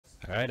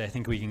All right, I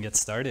think we can get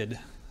started.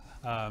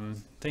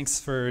 Thanks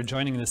for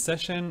joining this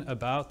session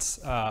about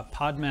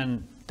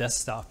Podman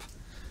Desktop.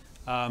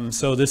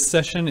 So this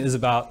session is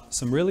about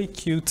some really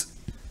cute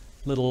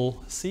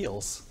little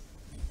seals.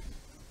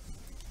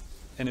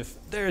 And if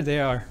there they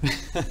are.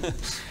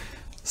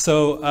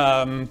 So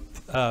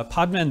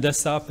Podman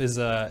Desktop is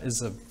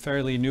a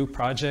fairly new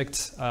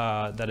project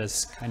that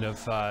is kind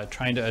of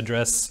trying to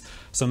address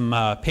some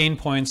pain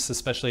points,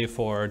 especially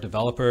for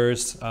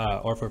developers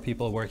or for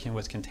people working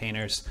with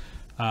containers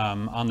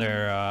on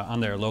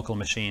their local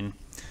machine,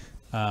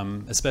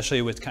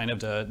 especially with kind of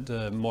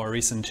the more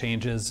recent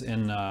changes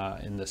in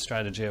the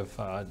strategy of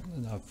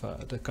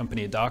the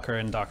company Docker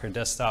and Docker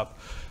Desktop.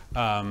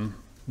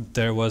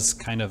 There was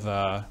kind of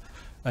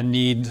a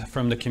need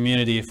from the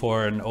community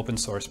for an open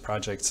source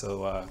project.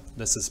 So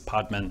this is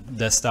Podman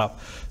Desktop.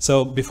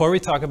 So before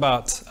we talk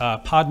about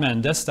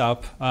Podman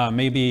Desktop,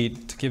 maybe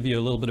to give you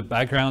a little bit of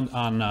background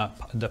on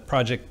the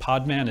project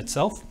Podman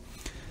itself,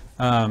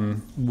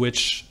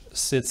 which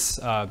sits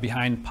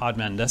behind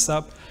Podman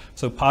Desktop.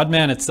 So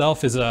Podman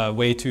itself is a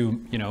way to,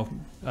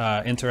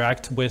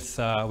 interact with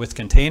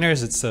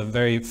containers. It's a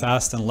very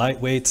fast and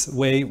lightweight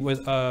way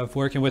of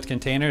working with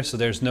containers. So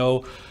there's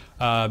no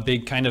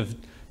big kind of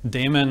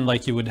daemon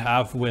like you would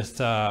have with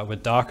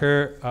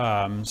Docker.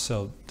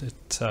 So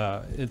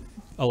it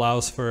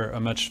allows for a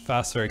much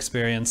faster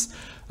experience.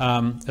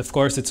 Of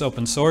course, it's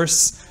open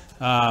source.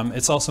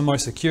 It's also more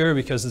secure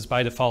because it's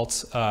by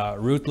default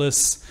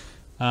rootless.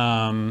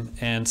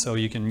 And so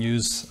you can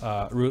use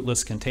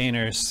rootless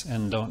containers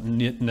and don't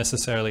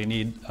necessarily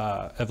need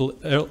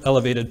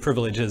elevated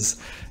privileges.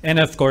 And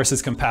of course,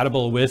 it's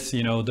compatible with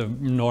the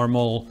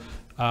normal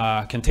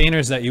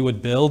containers that you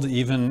would build,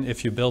 even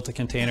if you built a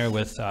container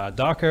with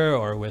Docker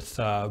or with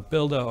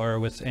Builda or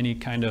with any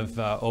kind of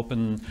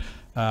open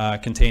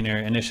container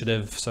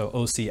initiative, so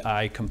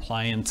OCI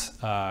compliant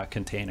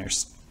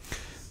containers.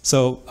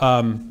 So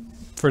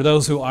for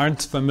those who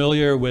aren't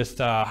familiar with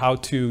how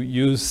to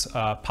use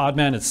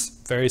Podman, it's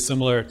very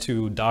similar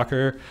to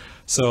Docker.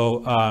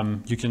 So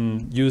you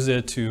can use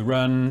it to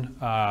run,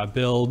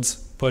 build,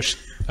 push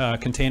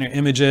container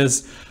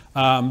images.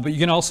 But you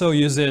can also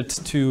use it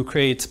to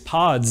create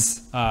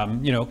pods,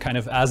 kind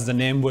of as the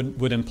name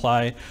would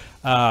imply,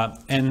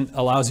 and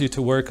allows you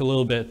to work a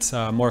little bit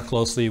more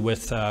closely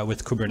with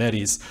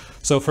Kubernetes.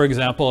 So for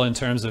example, in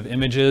terms of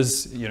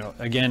images,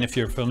 again, if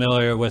you're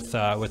familiar with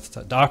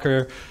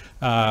Docker,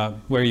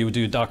 where you would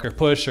do Docker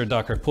push or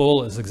Docker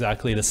pull is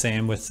exactly the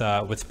same with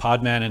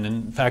Podman. And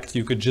in fact,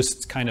 you could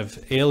just kind of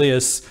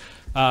alias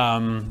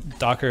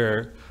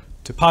Docker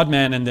to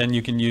Podman, and then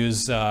you can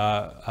use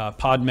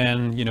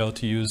Podman,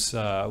 to use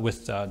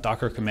with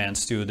Docker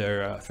commands too.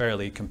 They're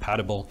fairly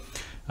compatible.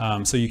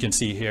 So you can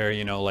see here,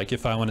 like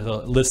if I wanted to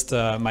list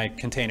my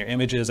container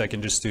images, I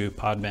can just do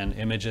Podman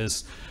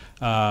images.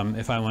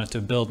 If I wanted to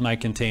build my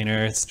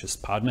container, it's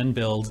just Podman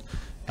build,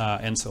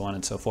 and so on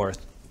and so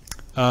forth.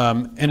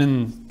 And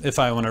then if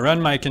I want to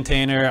run my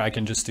container, I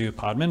can just do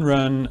Podman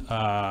run.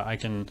 I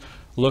can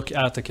look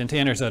at the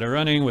containers that are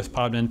running with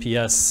Podman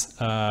PS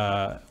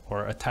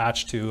or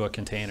attached to a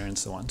container and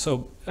so on.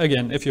 So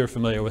again, if you're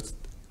familiar with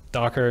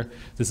Docker,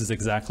 this is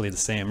exactly the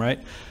same, right?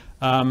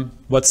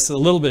 What's a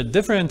little bit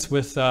different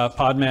with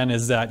Podman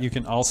is that you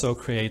can also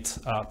create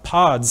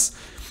pods,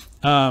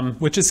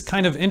 which is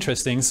kind of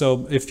interesting.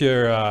 So if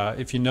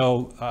you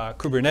know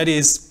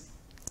Kubernetes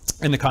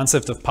and the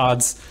concept of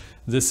pods,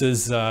 this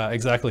is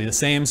exactly the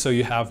same. So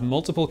you have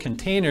multiple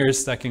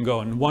containers that can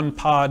go in one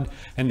pod,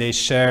 and they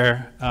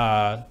share,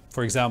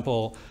 for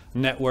example,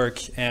 network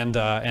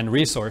and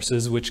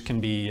resources, which can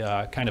be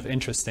kind of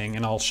interesting.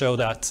 And I'll show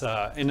that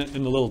in a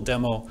little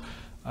demo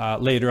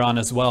later on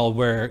as well,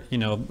 where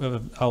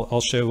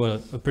I'll show a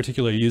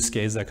particular use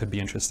case that could be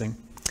interesting.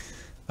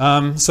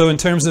 So in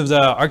terms of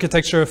the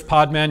architecture of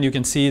Podman, you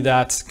can see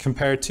that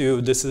compared to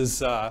this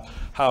is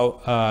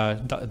how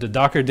the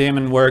Docker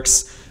daemon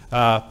works.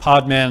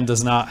 Podman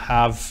does not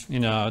have,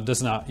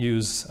 does not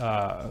use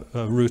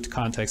a root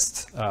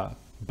context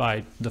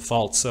by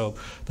default. So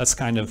that's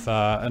kind of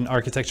an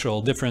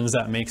architectural difference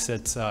that makes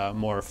it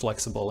more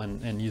flexible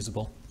and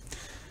usable.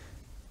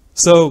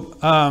 So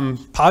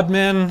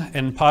Podman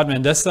and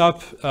Podman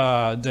Desktop,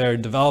 they're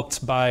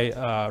developed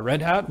by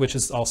Red Hat, which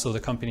is also the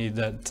company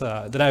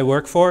that I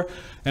work for.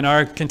 And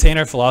our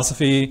container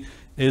philosophy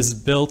is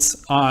built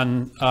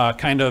on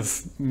kind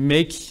of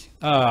make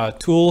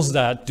tools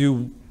that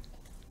do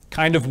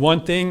kind of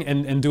one thing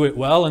and do it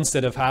well,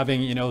 instead of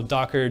having,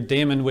 Docker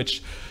daemon,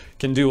 which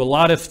can do a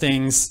lot of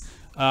things,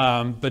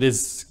 but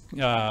is,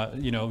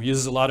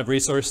 uses a lot of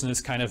resources and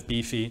is kind of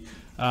beefy.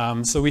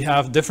 So we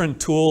have different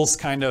tools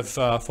kind of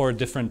for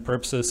different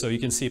purposes. So you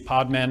can see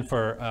Podman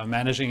for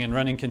managing and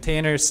running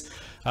containers,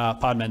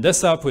 Podman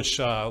Desktop, which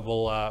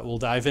we'll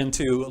dive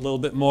into a little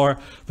bit more.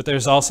 But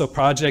there's also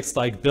projects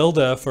like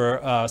Builda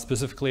for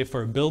specifically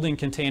for building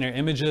container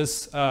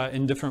images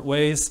in different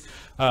ways.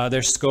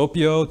 There's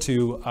Scopio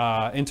to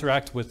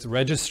interact with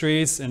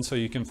registries, and so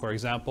you can, for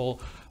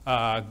example,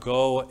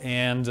 go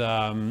and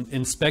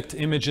inspect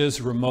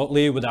images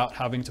remotely without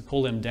having to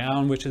pull them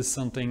down, which is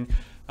something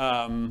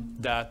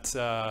that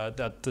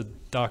the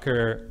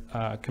Docker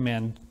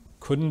command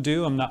couldn't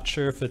do. I'm not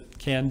sure if it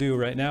can do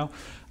right now.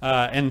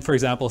 And for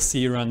example,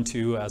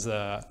 crun2 as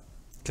a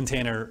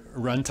container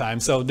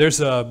runtime. So there's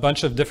a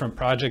bunch of different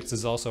projects.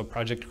 There's also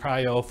Project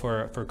Cryo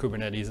for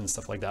Kubernetes and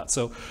stuff like that.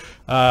 So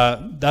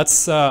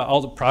that's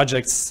all the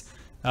projects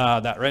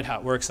that Red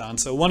Hat works on.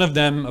 So one of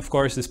them, of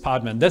course, is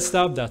Podman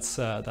Desktop.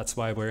 That's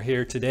why we're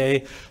here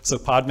today. So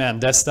Podman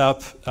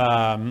Desktop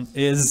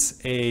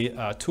is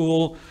a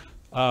tool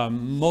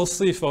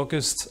mostly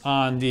focused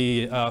on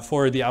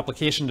for the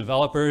application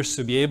developers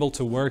to be able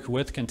to work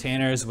with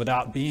containers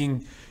without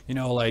being,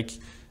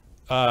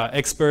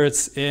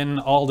 experts in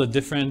all the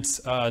different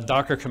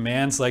Docker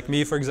commands. Like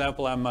me, for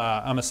example, I'm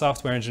a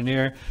software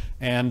engineer,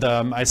 and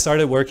I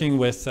started working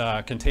with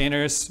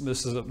containers.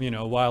 This is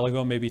a while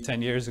ago, maybe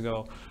 10 years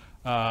ago.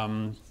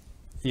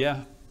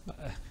 Yeah,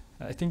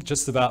 I think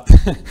just about.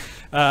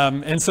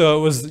 And so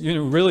it was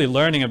really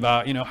learning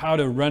about how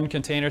to run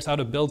containers, how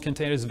to build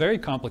containers. Very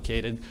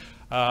complicated.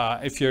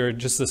 If you're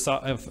just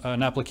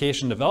an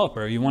application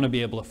developer, you want to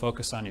be able to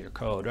focus on your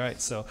code, right?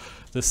 So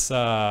this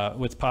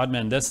with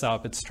Podman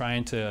Desktop, it's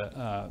trying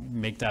to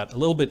make that a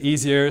little bit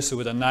easier. So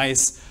with a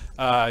nice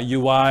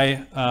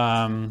UI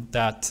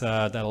that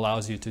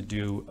allows you to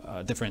do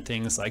different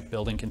things like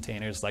building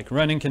containers, like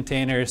running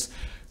containers,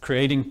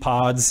 creating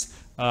pods,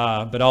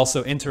 but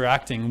also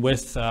interacting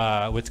with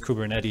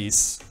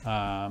Kubernetes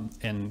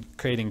and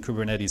creating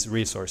Kubernetes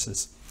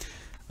resources.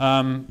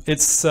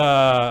 It's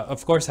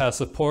of course has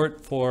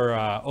support for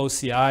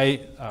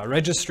OCI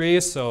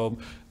registries, so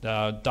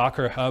the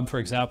Docker Hub, for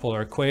example,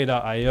 or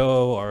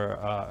Quay.io, or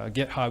a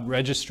GitHub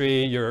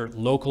registry, your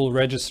local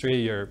registry,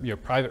 your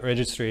private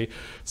registry,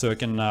 so it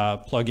can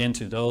plug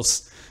into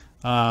those.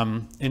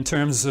 In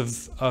terms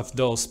of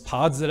those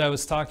pods that I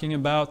was talking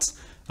about,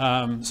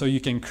 so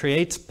you can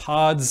create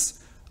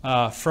pods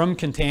from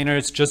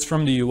containers just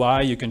from the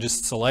UI. You can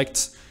just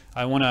select,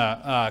 I want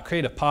to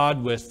create a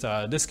pod with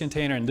this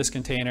container and this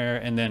container,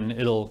 and then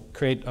it'll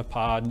create a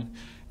pod,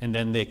 and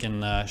then they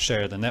can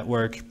share the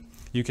network.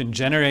 You can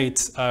generate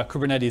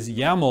Kubernetes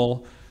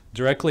YAML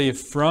directly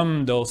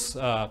from those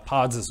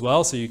pods as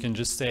well. So you can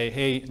just say,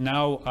 hey,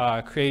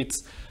 now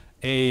create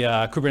a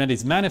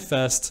Kubernetes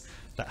manifest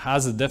that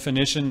has a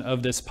definition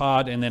of this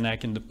pod, and then I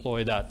can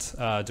deploy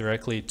that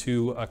directly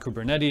to a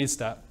Kubernetes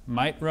that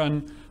might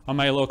run on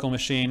my local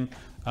machine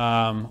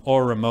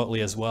or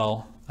remotely as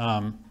well.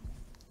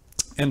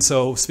 And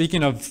so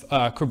speaking of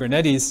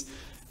Kubernetes,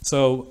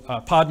 so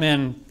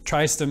Podman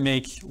tries to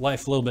make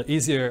life a little bit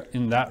easier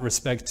in that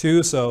respect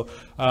too. So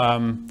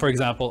for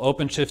example,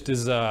 OpenShift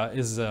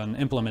is an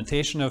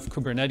implementation of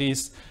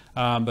Kubernetes,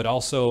 but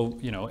also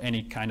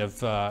any kind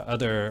of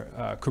other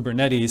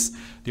Kubernetes.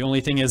 The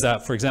only thing is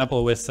that, for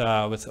example, with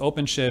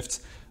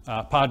OpenShift,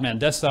 Podman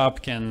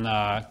Desktop can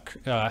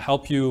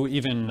help you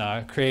even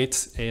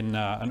create an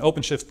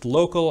OpenShift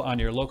local on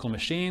your local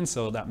machine.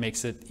 So that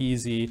makes it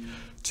easy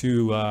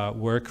to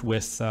work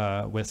with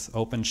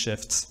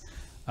OpenShift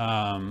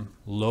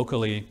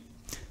locally.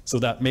 So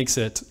that makes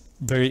it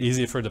very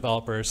easy for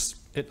developers.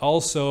 It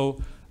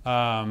also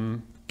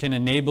can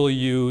enable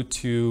you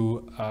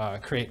to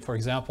create, for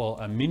example,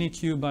 a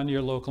Minikube on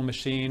your local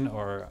machine,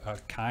 or a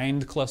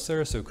kind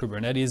cluster, so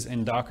Kubernetes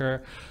in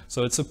Docker.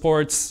 So it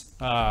supports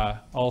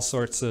all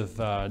sorts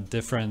of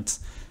different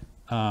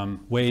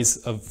ways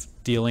of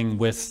dealing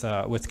with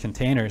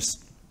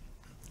containers.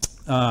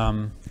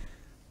 And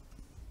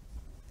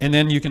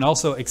then you can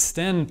also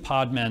extend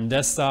Podman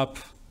Desktop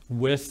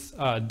with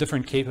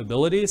different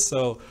capabilities.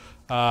 So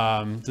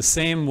the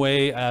same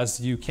way as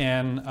you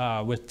can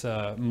with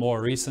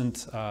more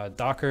recent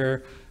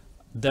Docker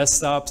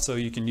Desktop, so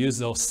you can use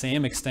those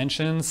same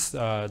extensions,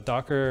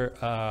 Docker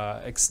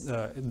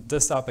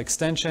Desktop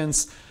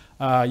extensions.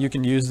 You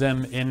can use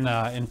them in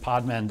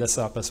Podman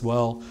Desktop as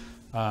well.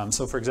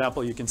 So for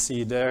example, you can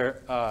see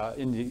there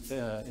in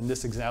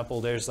this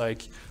example, there's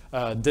like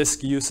a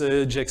disk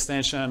usage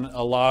extension,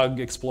 a log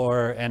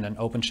explorer, and an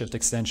OpenShift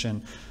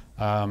extension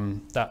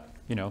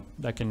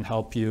that can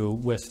help you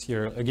with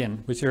your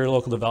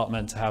local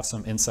development to have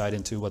some insight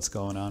into what's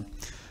going on.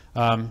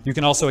 You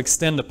can also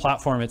extend the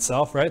platform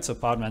itself, right? So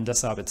Podman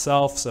Desktop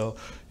itself. So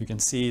you can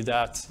see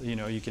that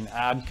you can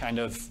add kind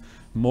of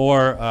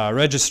more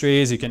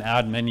registries. You can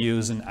add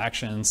menus and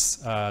actions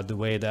the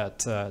way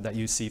that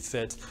you see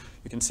fit.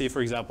 You can see,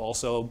 for example,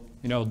 also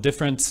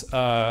different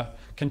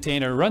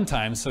container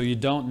runtimes. So you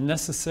don't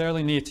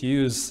necessarily need to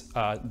use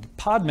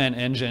Podman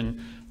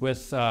engine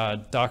with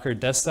Docker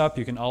Desktop.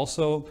 You can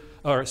also,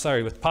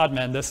 with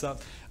Podman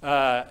Desktop,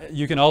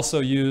 you can also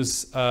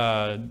use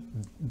the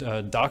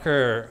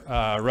Docker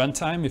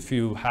runtime. If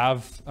you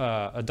have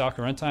a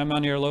Docker runtime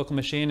on your local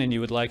machine and you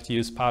would like to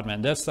use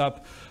Podman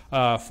Desktop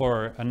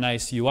for a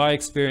nice UI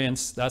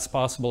experience, that's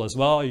possible as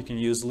well. You can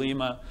use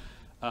Lima.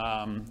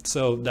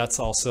 So that's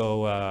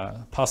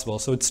also possible.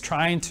 So it's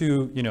trying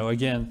to,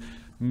 again,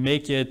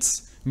 make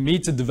it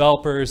meet the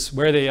developers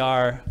where they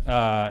are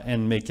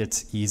and make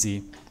it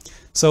easy.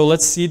 So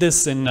let's see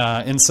this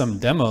in some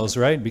demos,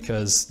 right?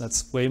 Because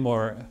that's way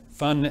more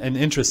fun and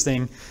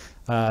interesting.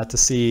 to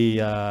see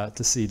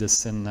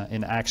this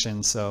in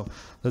action. So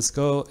let's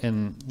go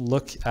and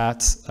look at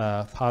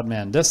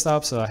Podman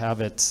Desktop. So I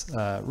have it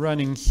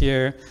running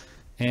here.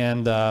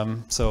 And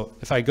so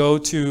if I go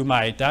to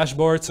my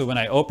dashboard, so when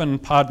I open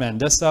Podman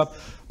Desktop,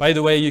 by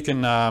the way, you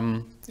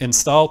can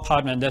install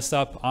Podman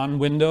Desktop on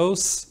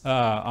Windows,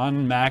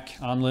 on Mac,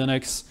 on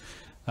Linux.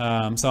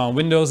 So on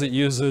Windows, it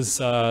uses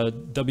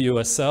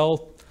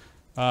WSL,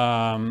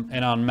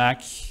 and on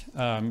Mac,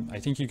 I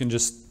think you can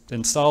just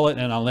install it,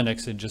 and on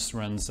Linux, it just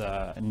runs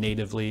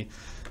natively,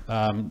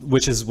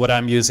 which is what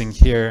I'm using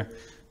here.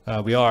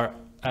 We are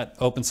at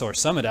Open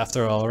Source Summit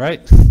after all,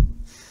 right?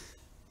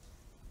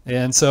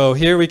 And so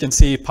here we can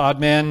see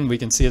Podman. We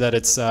can see that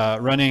it's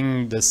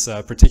running this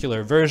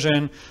particular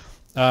version.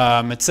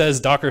 It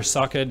says Docker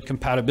socket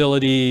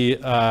compatibility.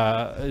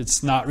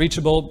 It's not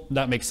reachable.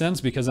 That makes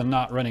sense because I'm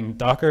not running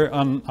Docker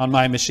on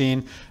my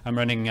machine. I'm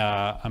running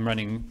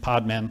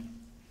Podman.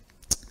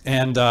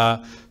 And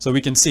so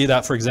we can see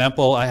that, for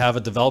example, I have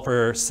a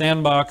developer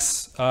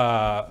sandbox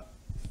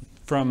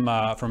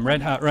from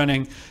Red Hat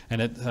running,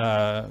 and it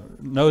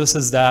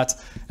notices that.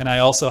 And I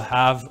also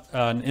have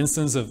an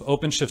instance of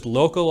OpenShift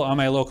local on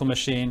my local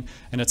machine,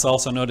 and it's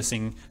also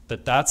noticing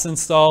that that's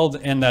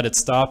installed and that it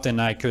stopped,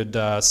 and I could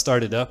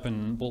start it up,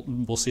 and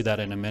we'll see that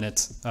in a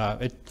minute.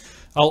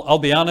 I'll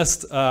be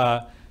honest,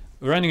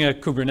 running a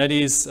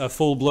Kubernetes, a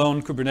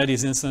full-blown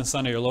Kubernetes instance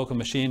on your local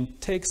machine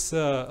takes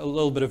a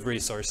little bit of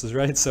resources,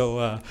 right?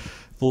 So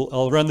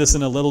I'll run this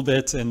in a little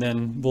bit, and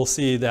then we'll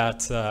see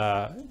that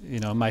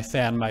my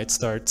fan might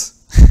start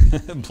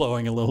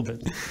blowing a little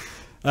bit.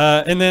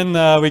 And then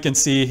we can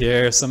see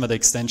here some of the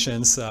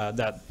extensions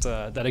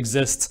that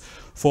exist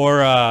for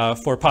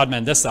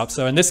Podman Desktop.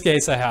 So in this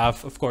case, I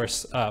have, of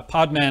course,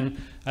 Podman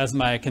as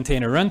my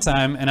container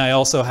runtime, and I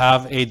also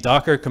have a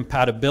Docker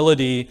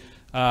compatibility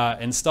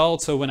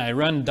installed. So when I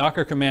run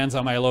Docker commands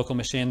on my local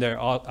machine, they're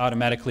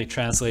automatically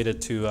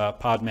translated to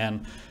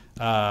Podman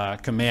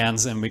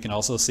commands. And we can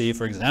also see,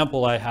 for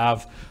example, I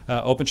have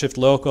OpenShift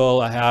local,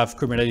 I have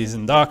Kubernetes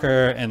and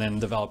Docker, and then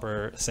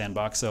developer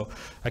sandbox. So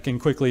I can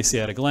quickly see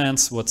at a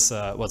glance what's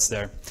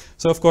there.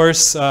 So of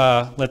course,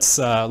 let's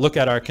look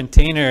at our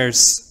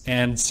containers.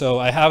 And so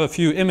I have a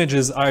few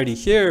images already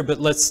here, but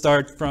let's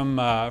start from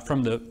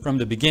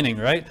the beginning,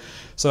 right?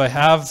 So I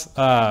have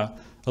a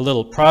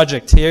little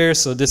project here.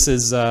 So this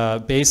is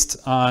based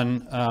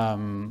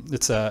on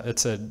it's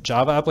a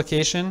Java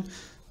application.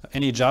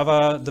 Any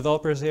Java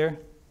developers here?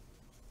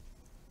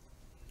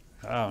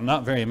 Oh,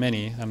 not very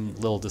many. I'm a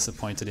little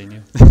disappointed in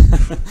you.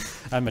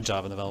 I'm a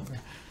Java developer.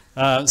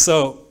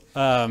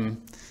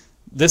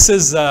 This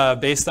is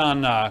based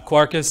on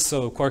Quarkus.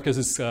 So Quarkus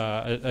is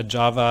a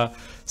Java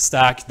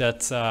stack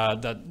that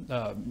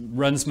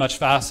runs much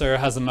faster,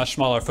 has a much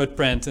smaller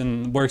footprint,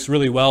 and works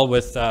really well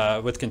with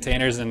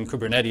containers and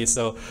Kubernetes.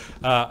 So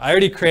I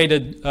already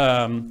created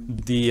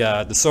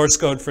the source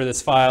code for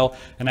this file,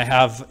 and I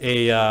have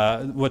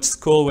a what's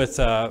cool with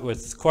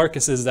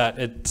Quarkus is that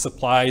it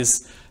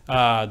supplies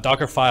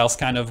Docker files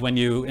kind of when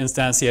you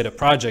instantiate a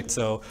project.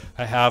 So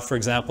I have, for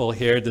example,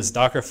 here this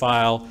Docker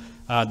file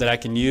that I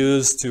can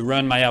use to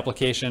run my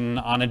application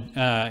on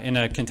in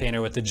a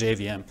container with the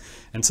JVM.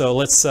 And so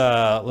let's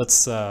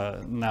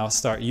now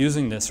start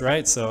using this,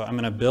 right? So I'm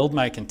going to build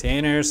my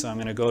container. So I'm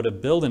going to go to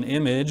build an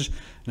image,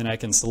 then I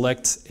can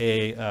select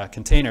a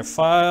container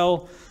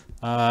file,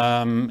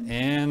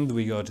 and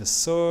we go to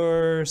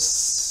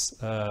source,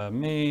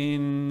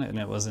 main, and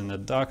it was in the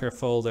Docker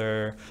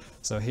folder.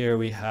 So here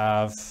we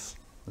have,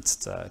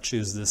 let's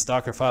choose this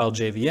Docker file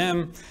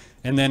JVM.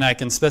 And then I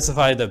can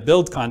specify the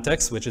build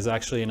context, which is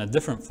actually in a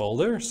different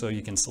folder. So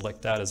you can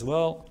select that as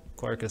well.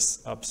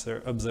 Quarkus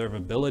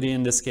observability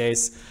in this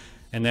case.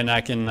 And then I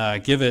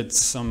can give it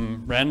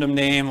some random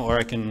name, or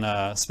I can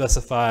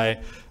specify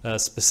a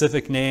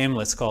specific name.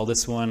 Let's call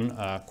this one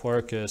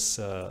Quarkus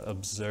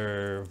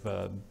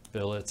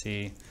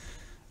observability.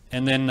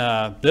 And then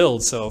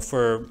build. So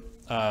for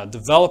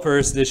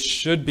developers, this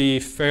should be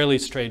fairly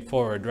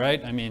straightforward,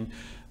 right? I mean,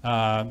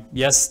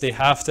 yes, they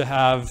have to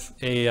have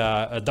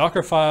a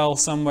Docker file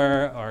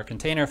somewhere or a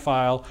container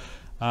file,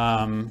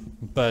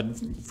 but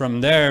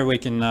from there we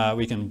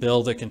can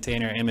build a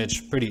container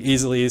image pretty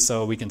easily.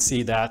 So we can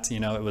see that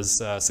it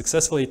was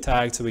successfully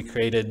tagged. So we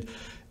created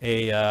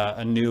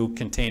a new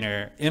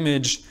container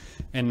image,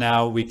 and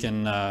now we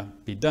can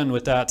be done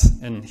with that.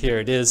 And here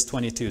it is,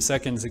 22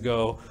 seconds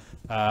ago,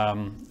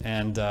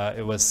 and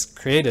it was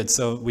created.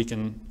 So we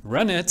can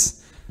run it.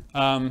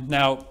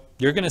 Now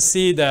you're going to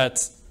see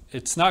that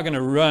it's not going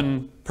to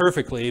run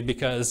perfectly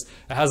because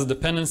it has a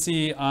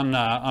dependency on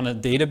a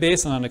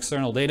database, on an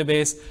external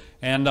database,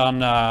 and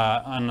on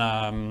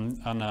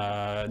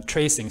a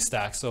tracing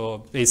stack,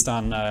 so based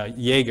on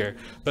Jaeger.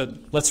 But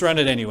let's run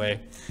it anyway.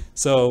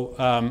 So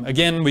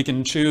again, we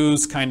can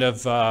choose kind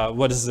of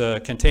what is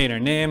the container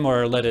name,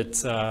 or let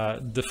it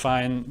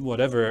define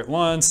whatever it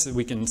wants.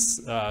 We can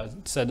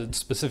set a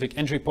specific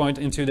entry point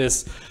into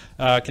this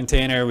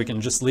container. We can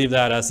just leave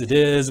that as it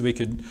is. We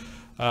could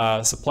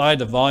supply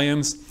the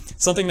volumes.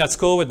 Something that's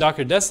cool with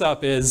Docker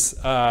Desktop is,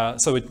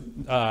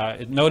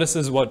 it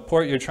notices what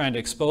port you're trying to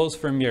expose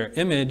from your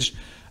image.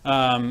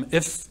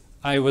 If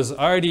I was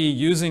already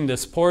using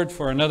this port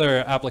for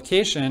another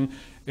application,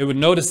 it would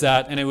notice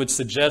that and it would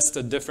suggest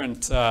a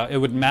different, it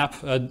would map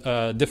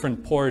a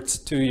different port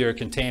to your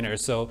container.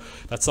 So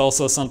that's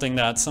also something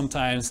that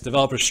sometimes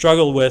developers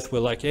struggle with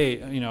like,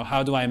 hey,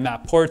 how do I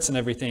map ports and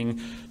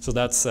everything? So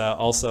that's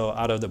also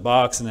out of the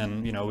box. And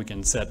then, we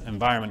can set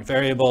environment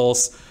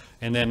variables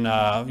and then,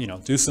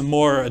 do some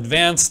more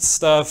advanced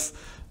stuff,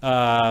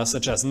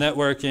 such as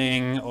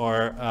networking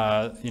or,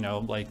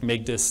 like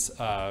make this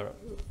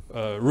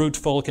root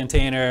full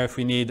container if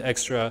we need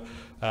extra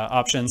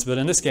options. But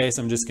in this case,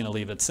 I'm just going to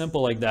leave it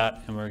simple like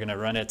that, and we're going to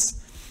run it.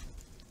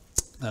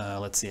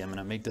 Let's see, I'm going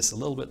to make this a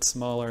little bit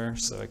smaller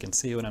so I can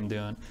see what I'm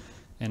doing,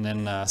 and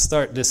then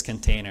start this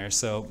container.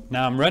 So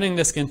now I'm running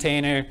this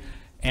container,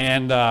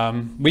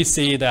 and we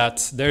see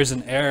that there's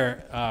an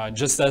error,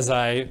 just as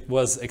I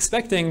was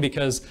expecting,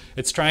 because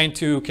it's trying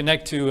to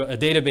connect to a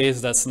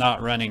database that's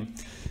not running.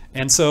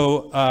 And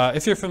so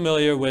if you're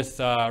familiar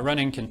with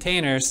running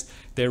containers,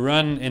 they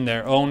run in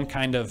their own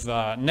kind of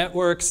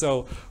network.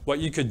 So what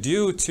you could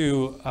do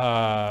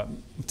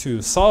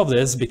to solve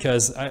this,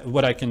 because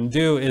what I can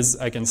do is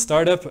I can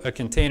start up a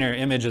container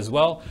image as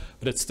well,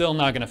 but it's still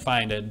not going to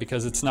find it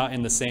because it's not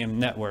in the same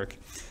network.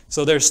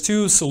 So there's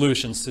two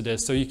solutions to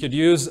this. So you could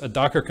use a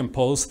Docker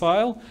Compose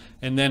file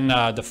and then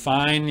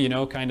define,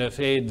 kind of,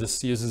 hey,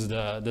 this uses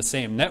the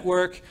same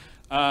network.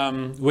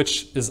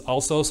 Which is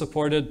also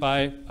supported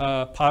by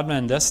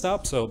Podman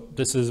Desktop. So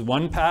this is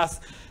one path.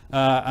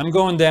 I'm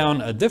going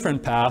down a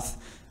different path,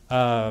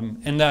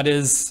 and that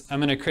is I'm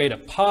going to create a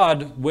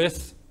pod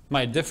with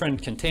my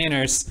different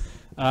containers,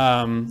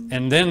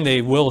 and then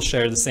they will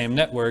share the same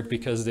network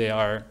because they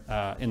are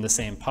in the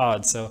same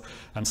pod. So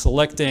I'm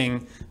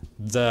selecting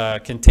the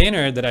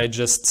container that I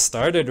just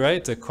started,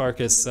 right, the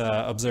Quarkus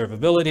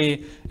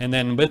observability, and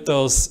then with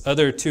those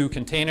other two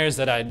containers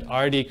that I'd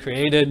already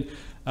created,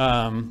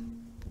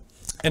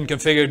 and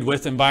configured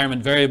with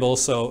environment variables,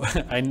 so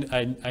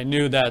I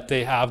knew that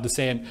they have the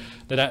same,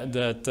 that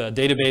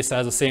database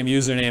has the same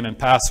username and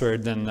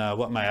password than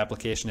what my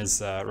application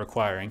is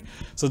requiring.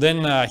 So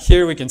then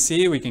here we can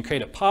see we can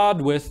create a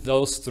pod with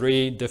those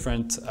three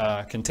different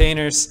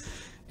containers,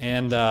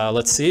 and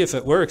let's see if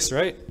it works,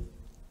 right?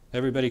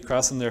 Everybody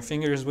crossing their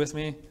fingers with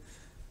me?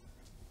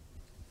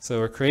 So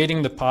we're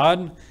creating the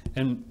pod,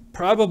 and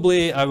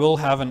probably I will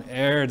have an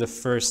error the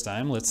first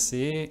time. Let's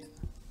see.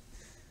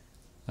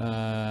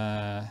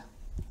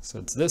 So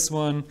it's this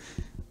one,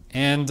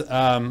 and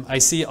I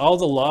see all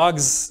the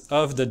logs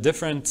of the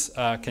different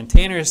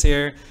containers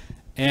here,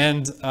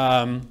 and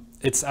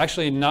it's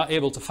actually not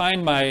able to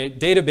find my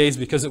database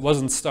because it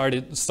wasn't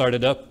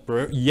started up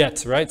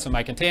yet, right? So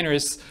my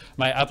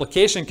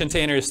application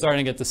container is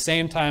starting at the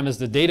same time as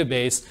the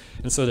database,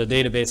 and so the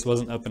database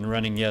wasn't up and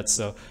running yet.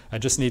 So I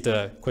just need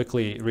to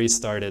quickly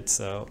restart it.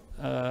 So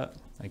I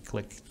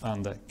click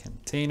on the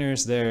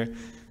containers there.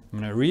 I'm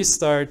going to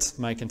restart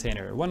my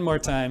container one more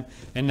time,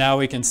 and now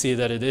we can see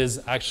that it is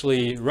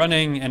actually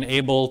running and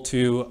able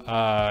to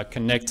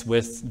connect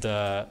with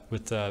the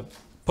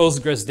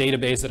Postgres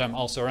database that I'm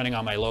also running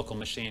on my local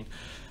machine.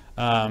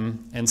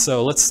 And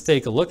so let's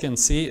take a look and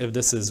see if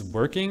this is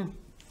working.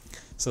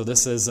 So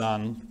this is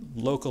on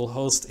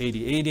localhost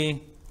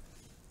 8080.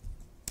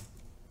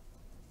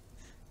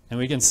 And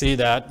we can see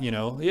that,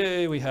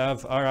 yay, we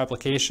have our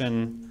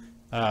application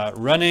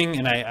running,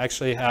 and I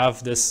actually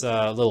have this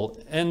little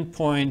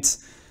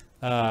endpoint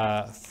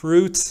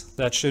fruit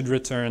that should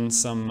return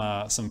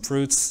some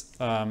fruits,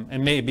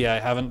 and maybe I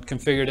haven't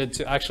configured it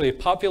to actually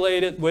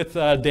populate it with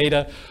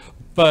data,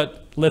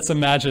 but let's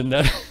imagine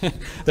that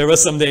there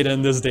was some data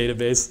in this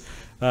database.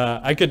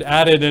 I could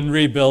add it and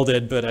rebuild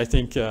it, but I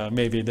think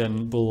maybe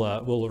then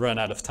we'll run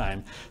out of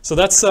time. So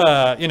that's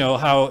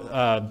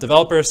how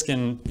developers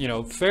can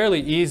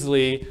fairly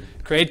easily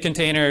create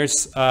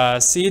containers,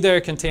 see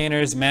their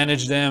containers,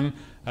 manage them,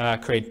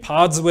 create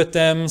pods with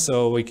them.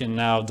 So we can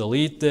now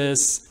delete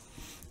this.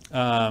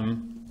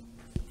 So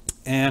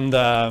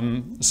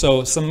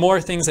some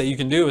more things that you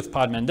can do with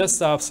Podman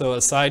Desktop. So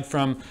aside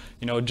from,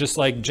 just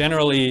like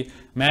generally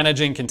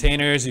managing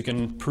containers, you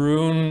can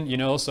prune,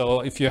 so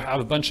if you have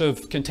a bunch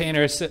of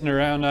containers sitting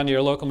around on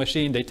your local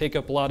machine, they take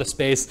up a lot of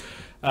space.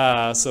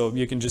 So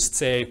you can just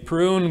say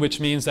prune,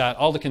 which means that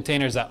all the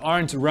containers that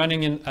aren't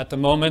running at the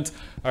moment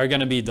are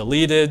going to be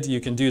deleted.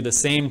 You can do the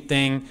same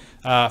thing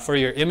for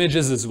your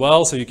images as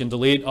well. So you can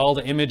delete all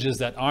the images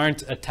that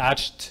aren't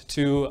attached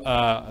to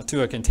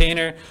a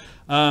container.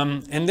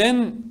 And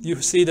then you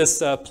see this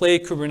play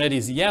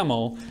Kubernetes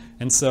YAML.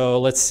 And so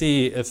let's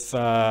see if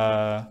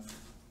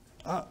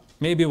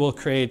maybe we'll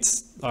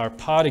create our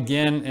pod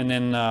again, and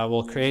then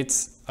we'll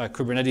create a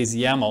Kubernetes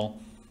YAML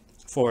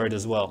for it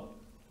as well.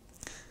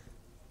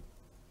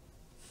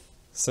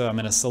 So I'm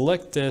going to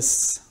select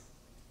this.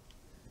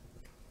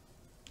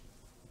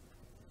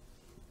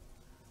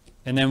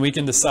 And then we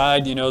can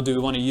decide, do we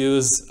want to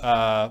use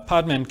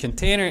Podman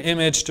container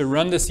image to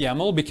run this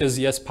YAML? Because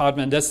yes,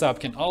 Podman Desktop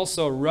can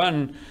also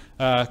run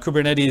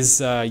Kubernetes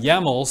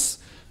YAMLs.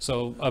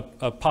 So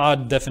a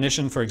pod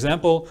definition, for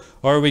example,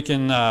 or we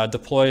can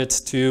deploy it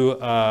to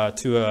a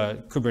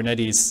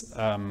Kubernetes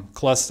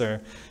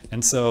cluster.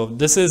 And so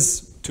this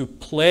is to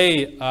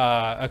play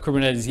a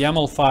Kubernetes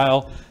YAML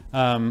file,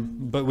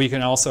 but we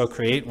can also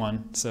create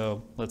one.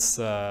 So let's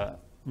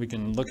we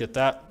can look at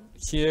that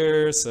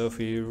here. So if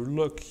we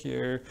look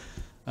here,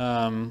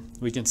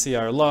 we can see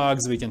our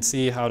logs, we can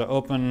see how to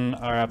open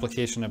our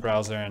application in a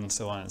browser, and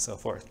so on and so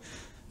forth.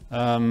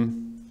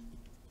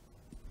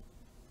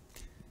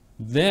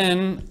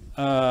 Then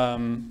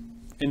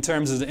in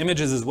terms of the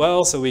images as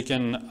well, so we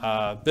can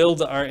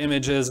build our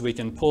images, we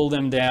can pull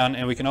them down,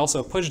 and we can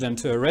also push them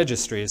to a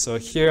registry. So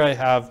here I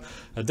have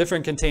a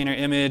different container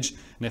image,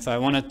 and if I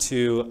wanted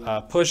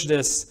to push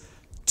this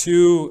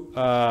to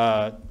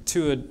a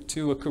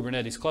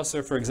Kubernetes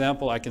cluster, for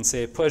example, I can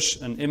say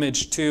push an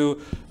image to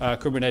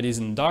Kubernetes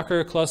and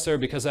Docker cluster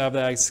because I have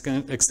that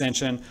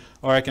extension,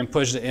 or I can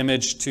push the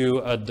image to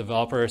a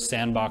developer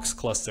sandbox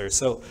cluster.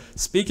 So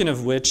speaking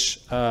of which,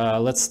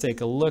 let's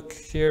take a look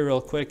here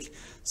real quick.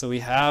 So we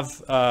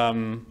have,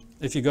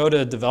 if you go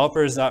to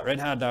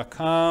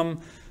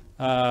developers.redhat.com,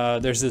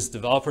 there's this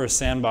developer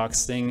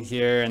sandbox thing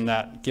here, and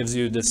that gives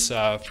you this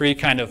free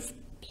kind of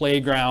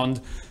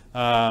playground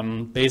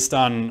based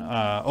on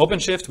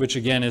OpenShift, which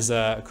again is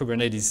a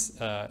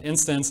Kubernetes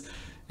instance.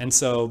 And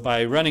so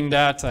by running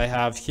that, I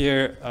have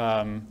here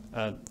a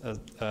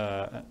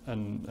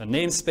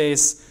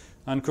namespace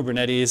on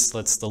Kubernetes.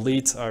 Let's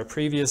delete our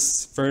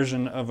previous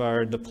version of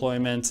our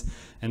deployment,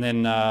 and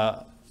then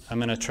I'm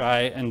going to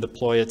try and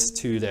deploy it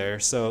to there.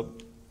 So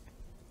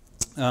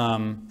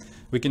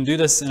we can do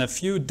this in a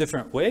few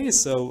different ways.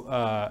 So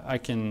I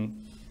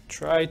can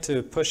try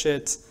to push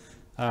it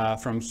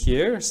from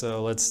here.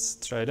 So let's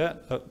try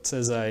that. Oh, it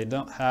says I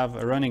don't have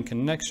a running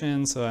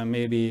connection, so I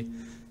may be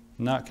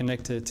not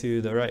connected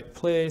to the right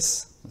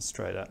place. Let's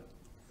try that.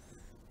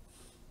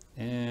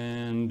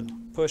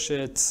 And push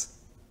it.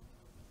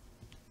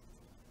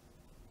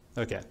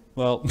 Okay,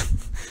 well,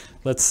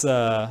 let's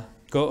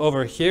go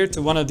over here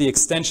to one of the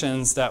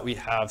extensions that we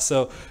have.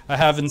 So I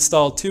have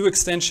installed two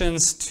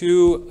extensions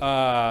to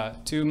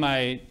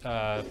my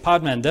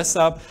Podman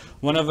Desktop.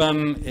 One of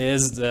them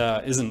is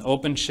an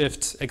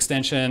OpenShift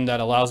extension that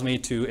allows me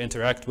to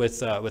interact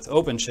with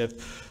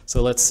OpenShift.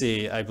 So let's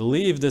see, I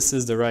believe this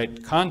is the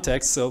right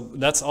context. So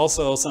that's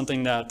also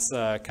something that's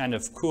kind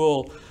of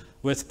cool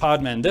with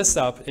Podman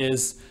Desktop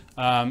is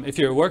if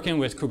you're working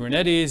with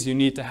Kubernetes, you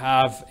need to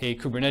have a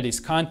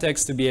Kubernetes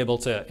context to be able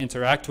to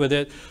interact with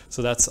it.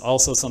 So that's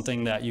also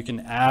something that you can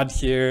add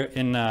here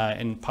in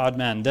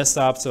Podman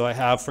Desktop. So I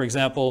have, for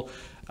example,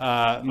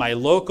 my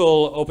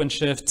local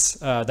OpenShift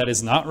that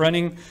is not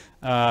running,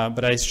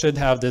 but I should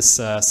have this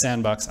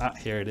sandbox.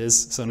 Here it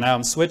is. So now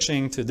I'm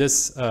switching to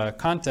this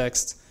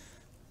context,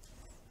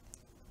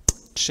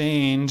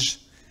 change,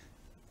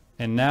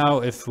 and now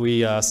if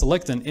we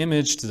select an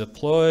image to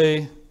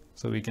deploy,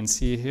 so we can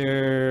see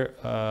here,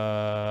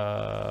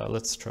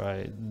 let's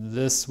try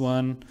this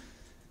one,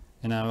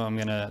 and now I'm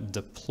going to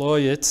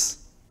deploy it.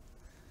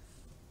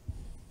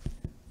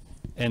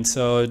 And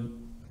so it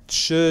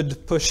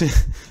should push it,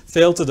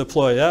 fail to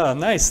deploy. Yeah,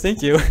 nice,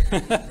 thank you.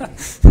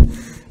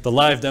 The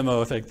live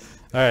demo effect.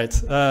 All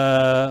right,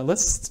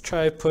 let's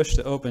try push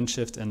to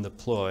OpenShift and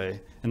deploy.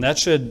 And that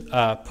should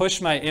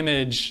push my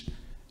image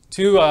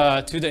to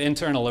the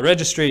internal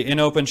registry in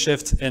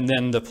OpenShift and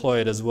then deploy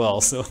it as well.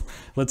 So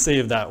let's see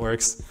if that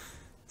works.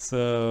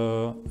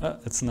 So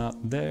it's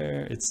not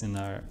there, it's in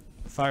our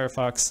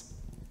Firefox.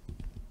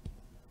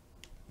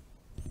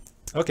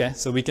 Okay,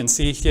 so we can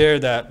see here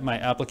that my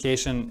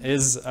application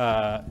is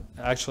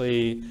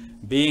actually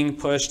being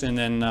pushed, and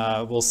then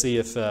we'll see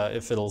if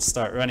it'll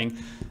start running.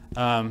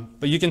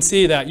 But you can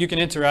see that you can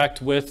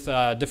interact with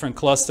different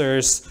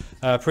clusters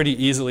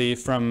pretty easily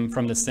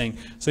from this thing.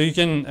 So you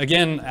can,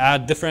 again,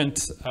 add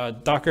different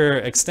Docker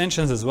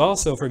extensions as well.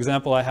 So for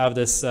example, I have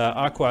this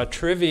Aqua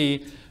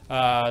Trivi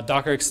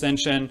Docker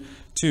extension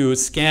to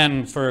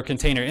scan for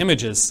container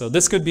images. So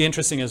this could be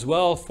interesting as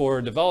well for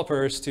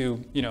developers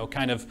to,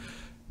 kind of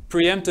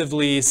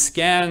preemptively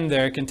scan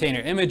their container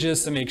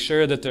images to make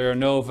sure that there are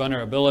no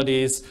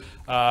vulnerabilities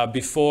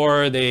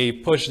before they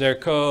push their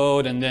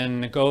code and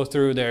then go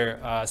through their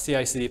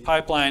CI/CD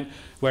pipeline,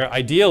 where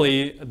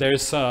ideally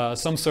there's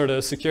some sort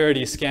of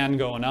security scan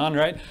going on,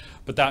 right?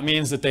 But that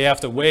means that they have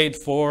to wait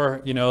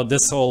for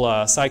this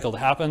whole cycle to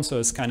happen. So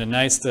it's kind of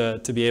nice to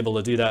be able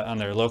to do that on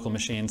their local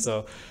machine.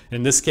 So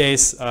in this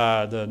case,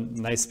 the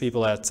nice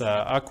people at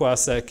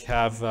Aquasec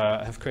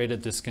have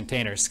created this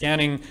container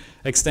scanning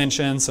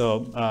extension.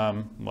 So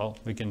well,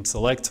 we can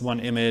select one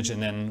image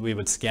and then we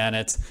would scan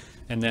it.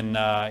 And then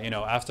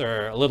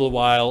after a little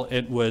while,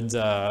 it would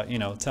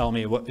tell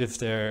me if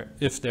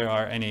there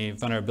are any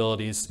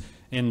vulnerabilities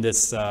in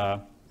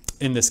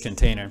this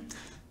container.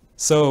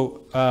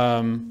 So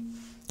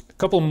a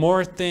couple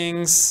more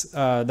things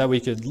that we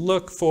could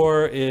look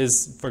for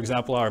is, for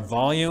example, our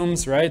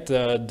volumes, right?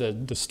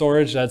 The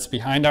storage that's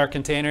behind our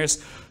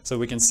containers. So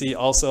we can see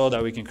also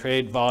that we can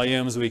create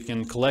volumes. We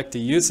can collect the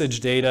usage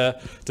data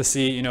to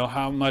see, you know,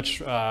 how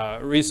much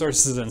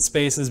resources and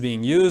space is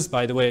being used.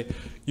 By the way,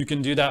 you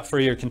can do that for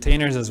your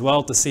containers as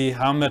well to see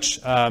how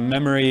much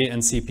memory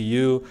and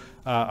CPU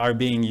are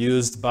being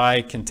used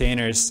by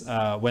containers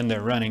when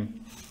they're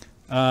running.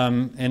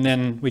 And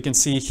then we can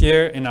see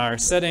here in our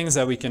settings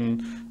that we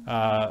can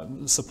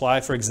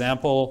supply, for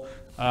example,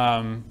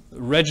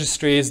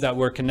 registries that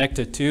we're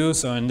connected to.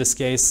 So in this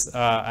case,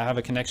 I have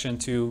a connection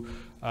to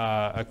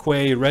a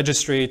Quay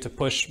registry to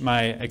push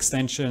my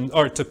extension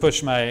or to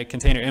push my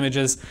container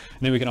images.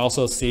 And then we can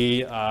also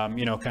see,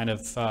 you know, kind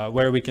of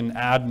where we can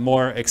add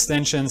more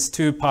extensions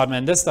to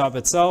Podman Desktop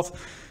itself.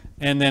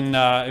 And then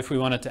if we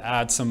wanted to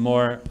add some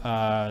more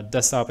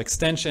desktop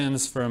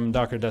extensions from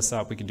Docker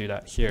Desktop, we can do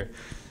that here.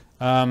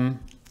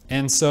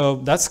 And so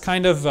that's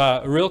kind of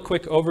a real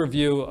quick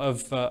overview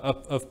of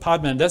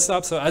Podman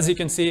Desktop. So as you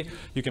can see,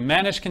 you can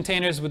manage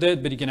containers with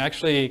it, but you can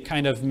actually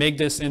kind of make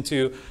this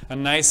into a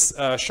nice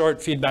short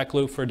feedback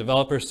loop for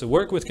developers to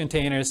work with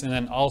containers and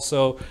then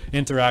also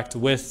interact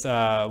with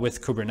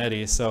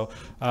Kubernetes. So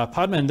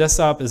Podman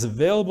Desktop is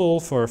available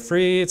for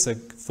free. It's a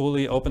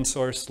fully open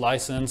source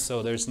license,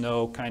 so there's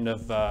no kind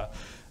of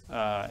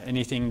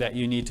anything that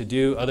you need to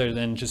do other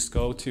than just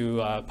go to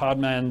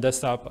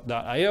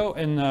podmandesktop.io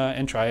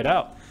and try it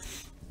out.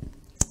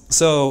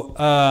 So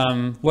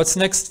what's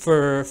next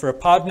for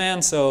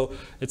Podman? So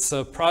it's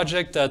a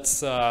project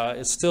that's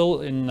it's still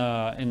in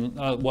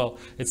well,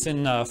 it's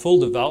in full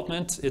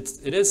development.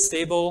 It is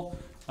stable,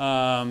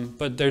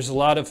 but there's a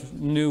lot of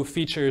new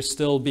features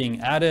still being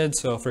added.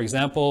 So for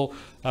example,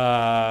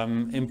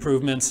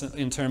 improvements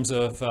in terms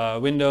of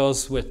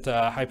Windows with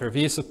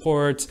Hyper-V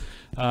support,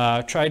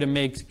 try to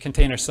make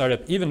container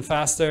startup even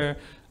faster,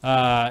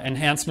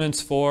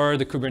 enhancements for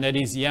the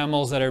Kubernetes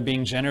YAMLs that are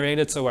being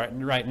generated. So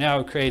right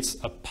now it creates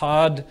a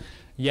pod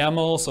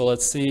YAML. So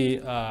let's see,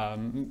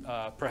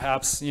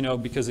 perhaps, you know,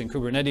 because in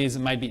Kubernetes it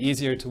might be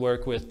easier to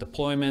work with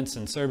deployments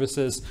and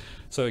services,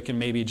 so it can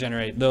maybe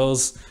generate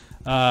those.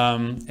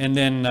 And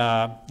then,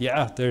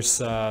 yeah, there's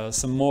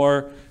some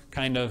more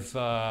kind of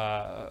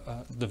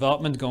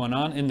development going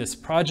on in this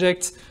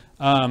project.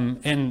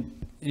 And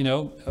you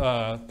know,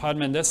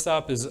 Podman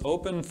Desktop is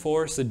open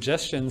for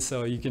suggestions,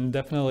 so you can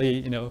definitely,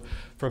 you know,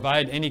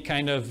 provide any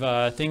kind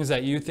of things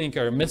that you think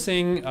are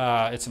missing.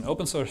 It's an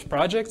open source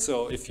project,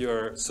 so if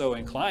you're so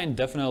inclined,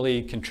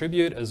 definitely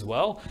contribute as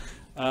well.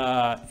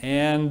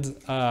 And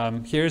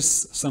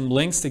here's some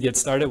links to get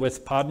started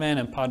with Podman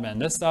and Podman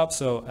Desktop.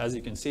 So as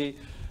you can see,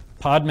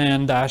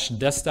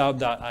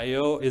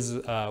 podman-desktop.io is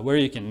where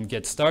you can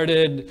get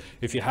started.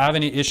 If you have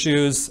any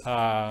issues,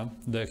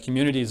 the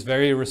community is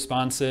very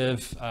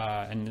responsive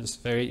and is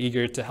very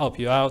eager to help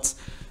you out.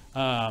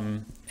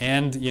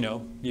 And you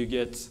know, you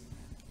get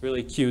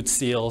really cute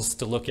seals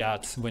to look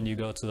at when you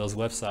go to those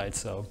websites.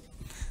 So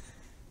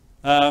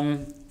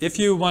if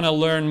you want to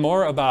learn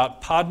more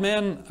about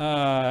Podman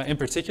in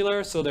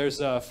particular, so there's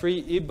a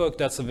free ebook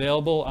that's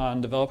available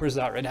on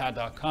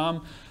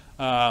developers.redhat.com.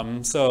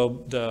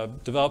 So the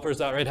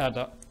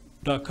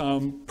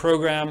developers.redhat.com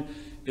program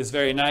is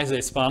very nice.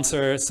 They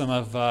sponsor some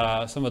of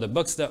the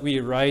books that we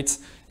write,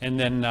 and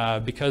then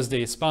because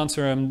they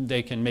sponsor them,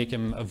 they can make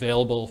them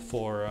available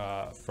for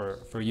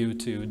you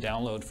to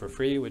download for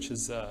free, which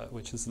is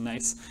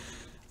nice.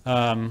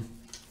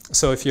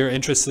 So if you're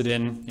interested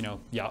in, you know,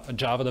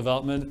 Java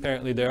development,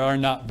 apparently there are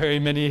not very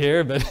many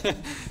here, but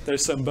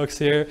there's some books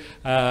here.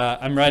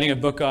 I'm writing a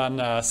book on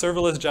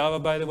serverless Java,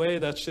 by the way.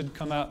 That should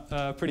come out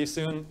pretty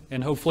soon,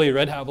 and hopefully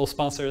Red Hat will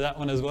sponsor that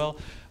one as well.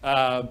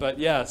 But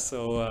yeah,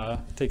 so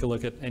take a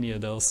look at any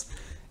of those.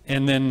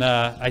 And then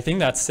I think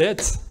that's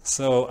it.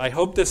 So I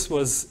hope this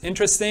was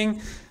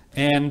interesting.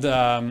 And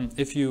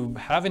if you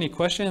have any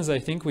questions, I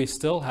think we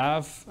still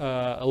have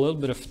a little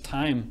bit of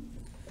time.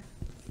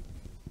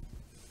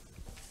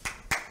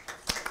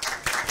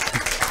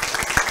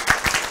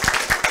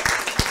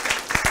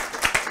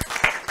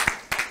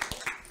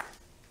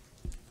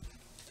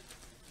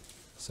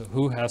 So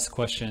who has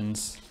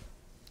questions?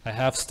 I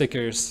have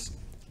stickers.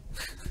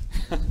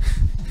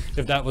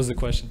 If that was the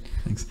question.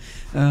 Thanks.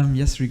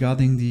 Yes,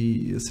 regarding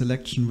the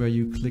selection where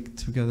you click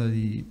together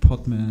the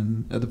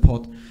Podman, the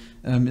pod,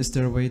 is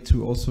there a way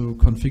to also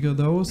configure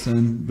those,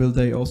 and will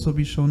they also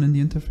be shown in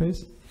the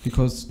interface?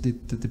 Because the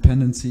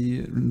dependency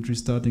and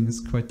restarting is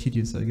quite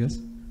tedious, I guess.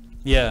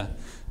 Yeah.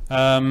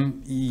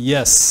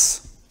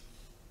 Yes.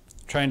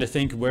 Trying to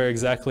think where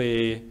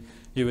exactly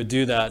you would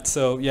do that.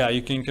 So yeah,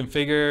 you can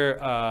configure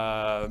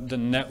the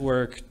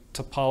network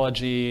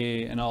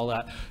topology and all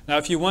that. Now,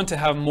 if you want to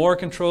have more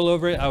control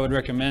over it, I would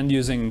recommend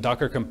using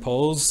Docker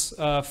Compose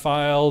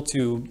file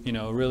to, you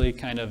know, really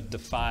kind of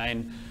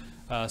define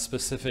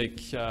specific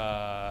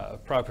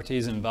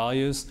properties and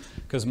values.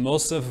 Because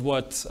most of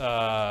what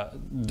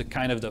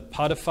the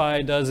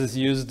Podify does is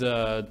use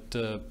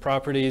the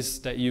properties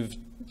that you've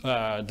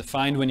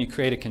defined when you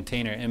create a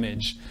container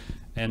image.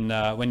 And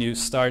when you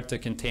start the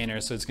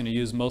container, so it's going to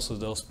use most of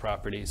those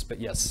properties.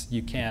 But yes,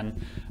 you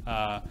can.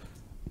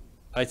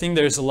 I think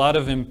there's a lot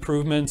of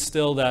improvements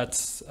still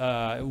that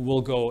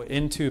will go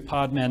into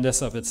Podman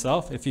Desktop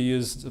itself. If you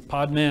use the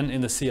Podman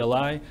in the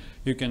CLI,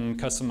 you can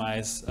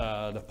customize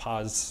the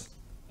pods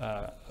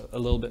a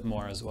little bit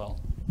more as well.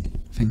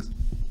 Thanks.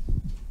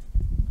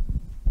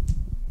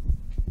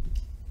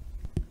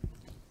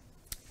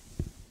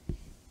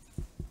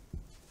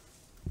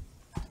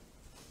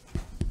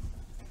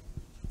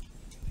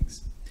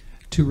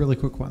 Two really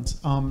quick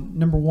ones.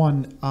 Number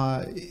one,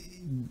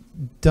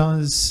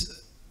 does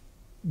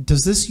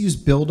this use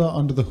builda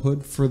under the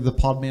hood for the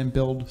podman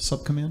build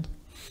subcommand?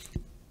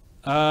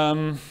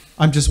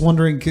 I'm just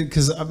wondering,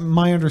 because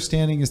my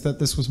understanding is that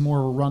this was more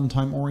of a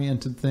runtime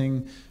oriented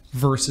thing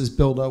versus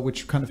builda,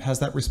 which kind of has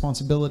that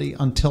responsibility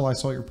until I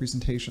saw your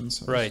presentations.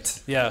 So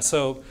right. Yeah.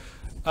 So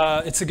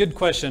it's a good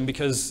question,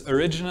 because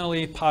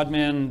originally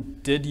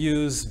Podman did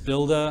use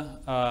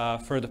builda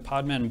for the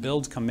Podman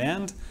build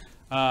command.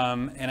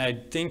 And I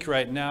think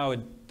right now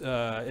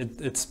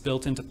it's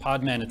built into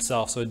Podman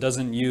itself, so it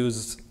doesn't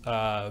use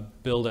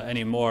builda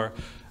anymore.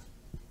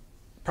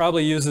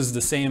 Probably uses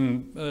the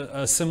same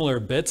similar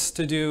bits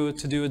to do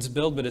its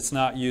build, but it's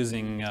not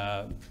using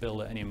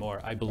builda anymore,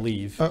 I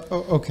believe.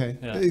 Okay.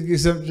 Yeah.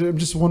 So I'm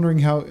just wondering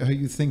how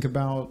you think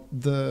about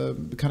the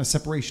kind of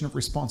separation of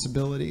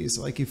responsibilities.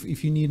 Like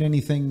if you need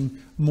anything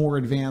more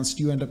advanced,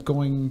 you end up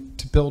going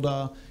to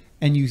builda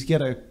and you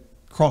get a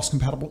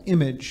cross-compatible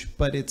image,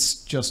 but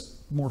it's just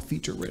more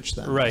feature rich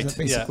then. Right. Is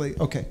that basically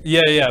okay?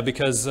 Yeah,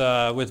 because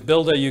with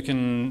builda you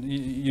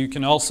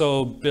can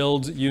also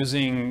build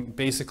using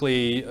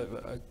basically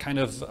kind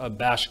of a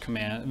bash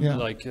command,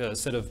 like a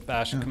set of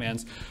bash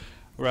commands.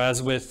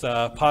 Whereas with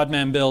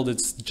Podman build,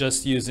 it's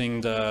just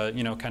using the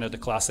kind of the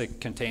classic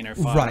container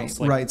files. Right,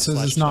 like right. So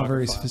it's not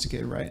very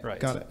sophisticated, right? Right.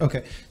 Got it.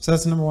 Okay. So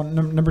that's number one.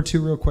 Number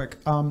two, real quick.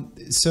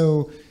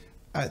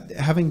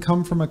 Having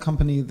come from a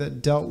company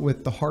that dealt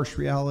with the harsh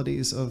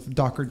realities of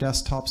Docker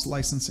Desktop's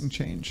licensing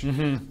change,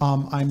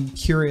 I'm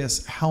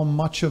curious how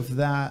much of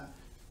that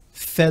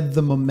fed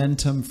the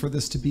momentum for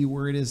this to be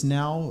where it is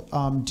now.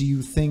 Do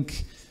you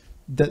think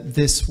that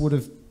this would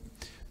have,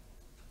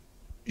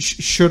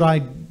 should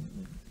I,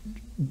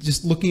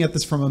 just looking at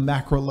this from a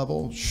macro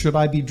level, should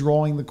I be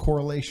drawing the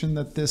correlation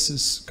that this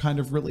is kind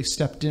of really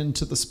stepped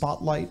into the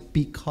spotlight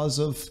because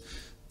of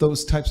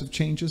those types of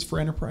changes for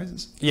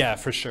enterprises? Yeah,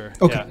 for sure.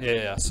 Okay.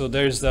 Yeah. So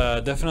there's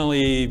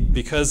definitely,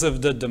 because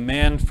of the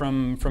demand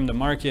from the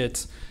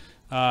market,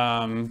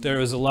 there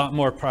was a lot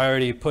more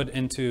priority put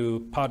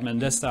into Podman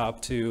Desktop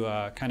to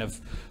kind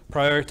of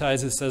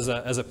prioritize this as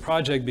a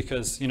project,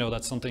 because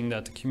that's something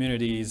that the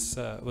communities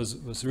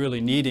was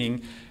really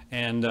needing,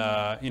 and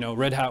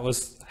Red Hat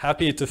was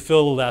happy to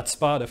fill that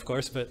spot, of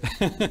course, but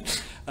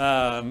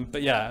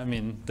but yeah, I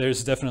mean,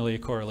 there's definitely a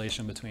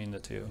correlation between the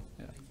two.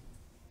 Yeah.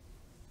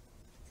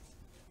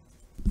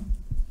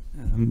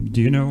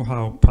 Do you know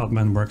how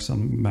Podman works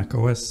on Mac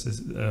OS?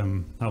 Is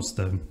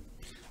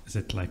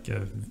it like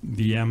a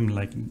VM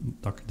like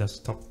Docker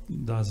Desktop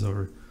does,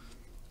 or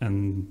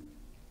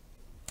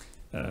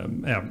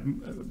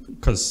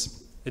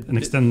because an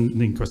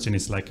extending question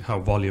is like how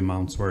volume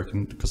mounts work,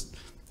 and because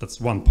that's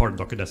one part of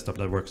Docker Desktop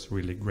that works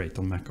really great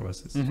on Mac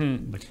OS, is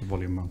like the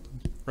volume mount.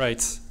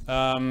 Right.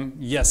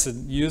 Yes, it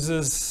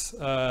uses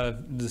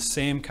the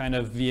same kind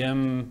of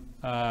VM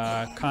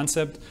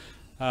concept.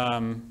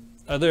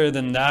 Other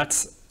than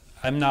that,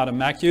 I'm not a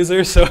Mac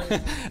user, so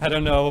I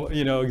don't know,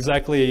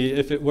 exactly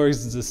if it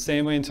works the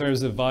same way in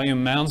terms of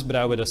volume mounts, but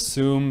I would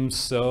assume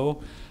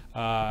so.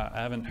 I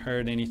haven't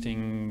heard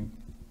anything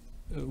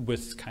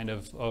with kind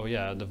of, oh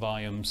yeah, the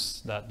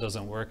volumes, that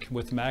doesn't work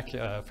with Mac.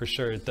 For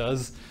sure it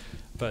does,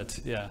 but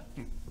yeah.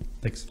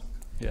 Thanks.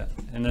 Yeah,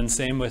 and then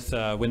same with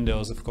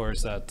Windows, of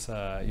course, that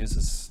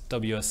uses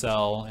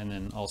WSL and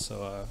then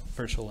also a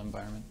virtual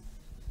environment.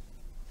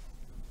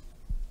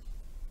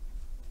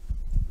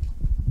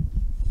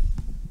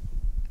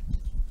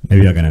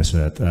 Maybe I can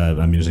answer that.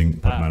 I'm using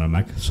Podman on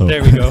Mac. So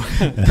there we go.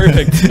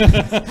 Perfect.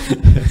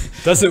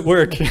 Does it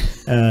work?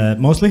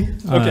 Mostly.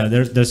 Okay.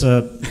 There's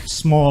a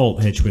small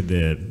hitch with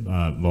the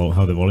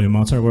how the volume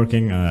mounts are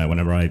working.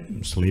 Whenever I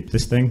sleep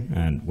this thing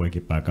and wake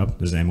it back up,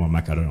 the same on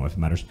Mac. I don't know if it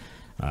matters.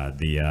 I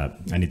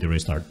need to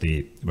restart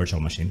the virtual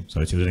machine.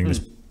 So it's using this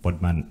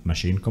Podman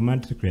machine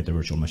command to create a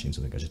virtual machine. So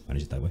I think I just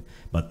manage it that way.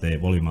 But the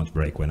volume mounts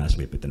break when I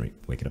sleep it and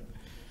wake it up.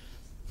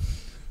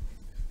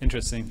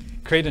 Interesting.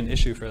 Create an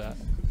issue for that.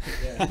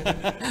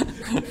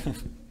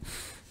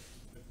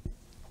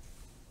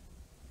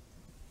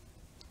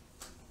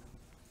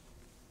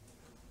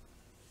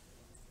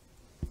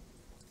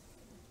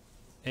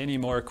 Any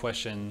more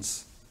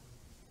questions?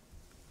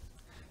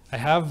 I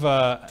have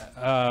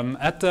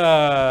at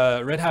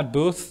the Red Hat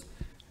booth,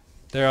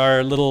 there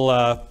are little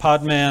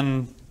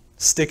Podman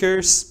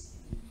stickers.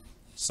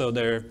 So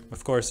they're,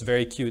 of course,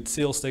 very cute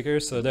seal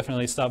stickers. So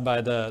definitely stop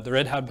by the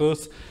Red Hat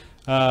booth.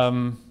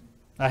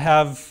 I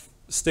have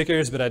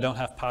stickers, but I don't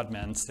have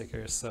Podman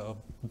stickers. So,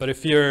 but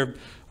if you're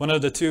one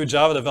of the 2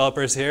 Java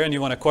developers here and you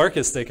want a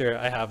Quarkus sticker,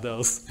 I have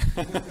those.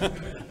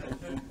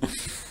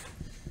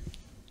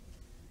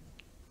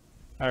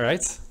 All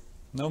right,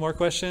 no more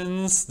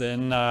questions.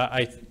 Then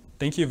I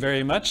thank you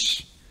very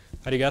much.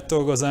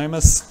 Arigatou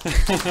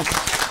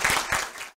gozaimasu.